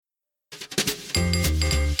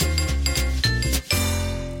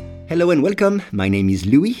Hello and welcome, my name is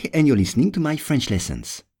Louis and you're listening to my French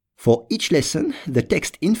lessons. For each lesson, the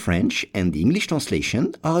text in French and the English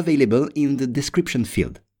translation are available in the description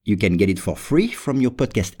field. You can get it for free from your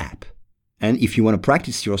podcast app. And if you want to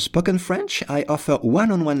practice your spoken French, I offer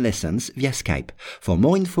one-on-one lessons via Skype. For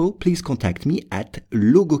more info, please contact me at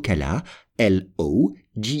logokala, Logokala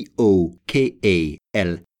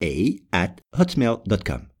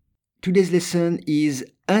 @hotmail.com. Today's lesson is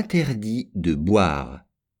interdit de boire.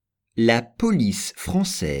 La police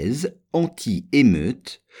française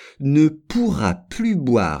anti-émeute ne pourra plus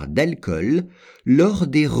boire d'alcool lors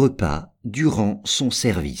des repas durant son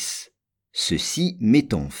service. Ceci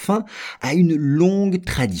mettant fin à une longue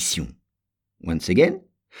tradition. Once again,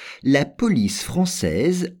 la police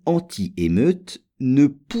française anti-émeute ne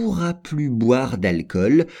pourra plus boire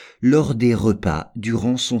d'alcool lors des repas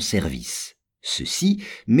durant son service. Ceci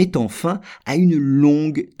mettant fin à une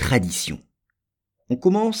longue tradition. On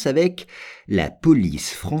commence avec la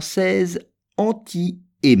police française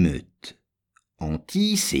anti-émeute.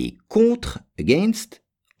 Anti, c'est contre, against.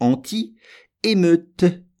 Anti, émeute,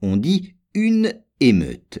 on dit une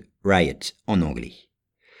émeute, riot en anglais.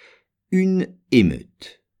 Une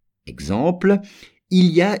émeute. Exemple,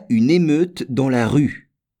 il y a une émeute dans la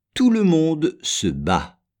rue. Tout le monde se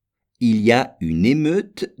bat. Il y a une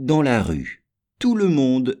émeute dans la rue. Tout le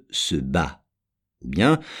monde se bat. Ou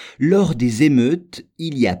bien, lors des émeutes,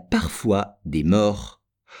 il y a parfois des morts.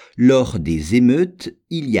 Lors des émeutes,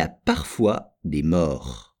 il y a parfois des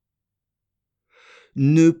morts.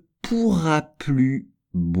 Ne pourra plus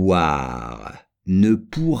boire. Ne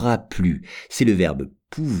pourra plus. C'est le verbe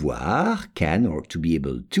pouvoir, can or to be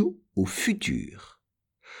able to, au futur.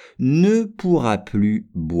 Ne pourra plus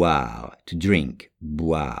boire. To drink,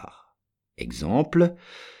 boire. Exemple,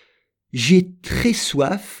 j'ai très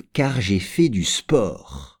soif car j'ai fait du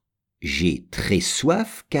sport. J'ai très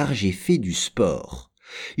soif car j'ai fait du sport.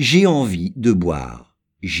 J'ai envie de boire.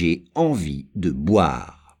 J'ai envie de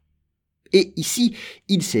boire. Et ici,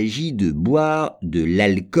 il s'agit de boire de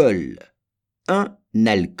l'alcool. Un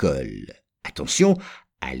alcool. Attention,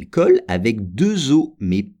 alcool avec deux O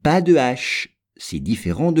mais pas de H. C'est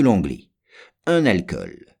différent de l'anglais. Un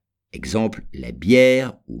alcool. Exemple, la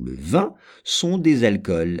bière ou le vin sont des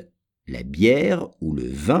alcools. La bière ou le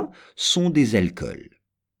vin sont des alcools.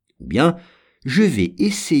 Ou bien, je vais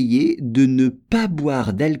essayer de ne pas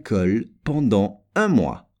boire d'alcool pendant 1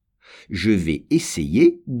 mois. Je vais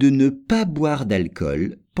essayer de ne pas boire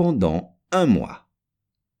d'alcool pendant 1 mois.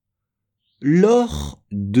 Lors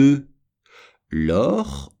de.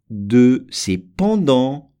 Lors de, c'est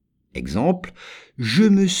pendant. Exemple, je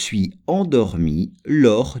me suis endormi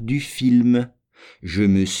lors du film. Je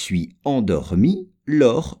me suis endormi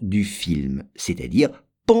lors du film, c'est-à-dire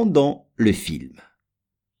pendant le film.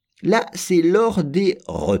 Là, c'est lors des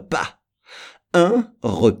repas. Un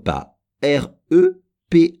repas, R-E-P-A-S.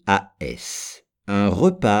 Un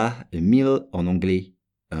repas, a meal en anglais.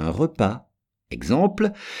 Un repas.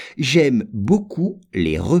 Exemple, j'aime beaucoup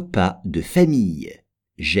les repas de famille.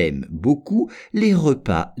 J'aime beaucoup les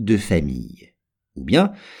repas de famille. Ou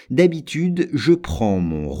bien, d'habitude, je prends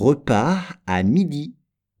mon repas à midi.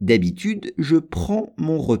 D'habitude, je prends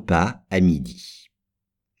mon repas à midi.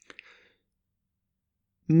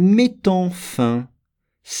 Mettant fin,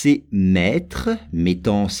 c'est mettre,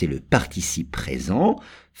 mettant c'est le participe présent,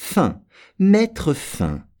 fin, mettre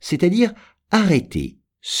fin, c'est-à-dire arrêter,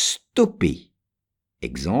 stopper.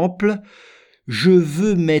 Exemple, je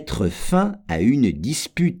veux mettre fin à une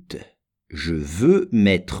dispute. Je veux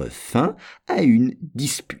mettre fin à une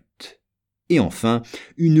dispute. Et enfin,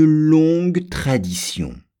 une longue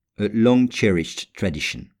tradition. A long cherished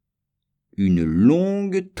tradition. Une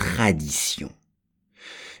longue tradition.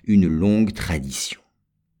 Une longue tradition.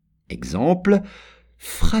 Exemple,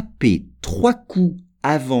 frapper 3 coups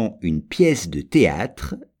avant une pièce de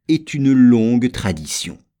théâtre est une longue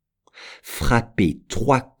tradition. Frapper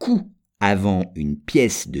 3 coups avant une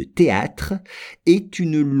pièce de théâtre est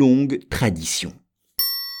une longue tradition.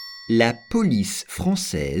 La police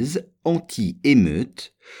française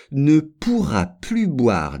anti-émeute ne pourra plus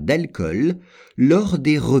boire d'alcool lors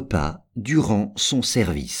des repas durant son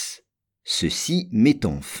service. Ceci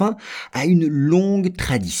mettant fin à une longue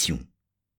tradition.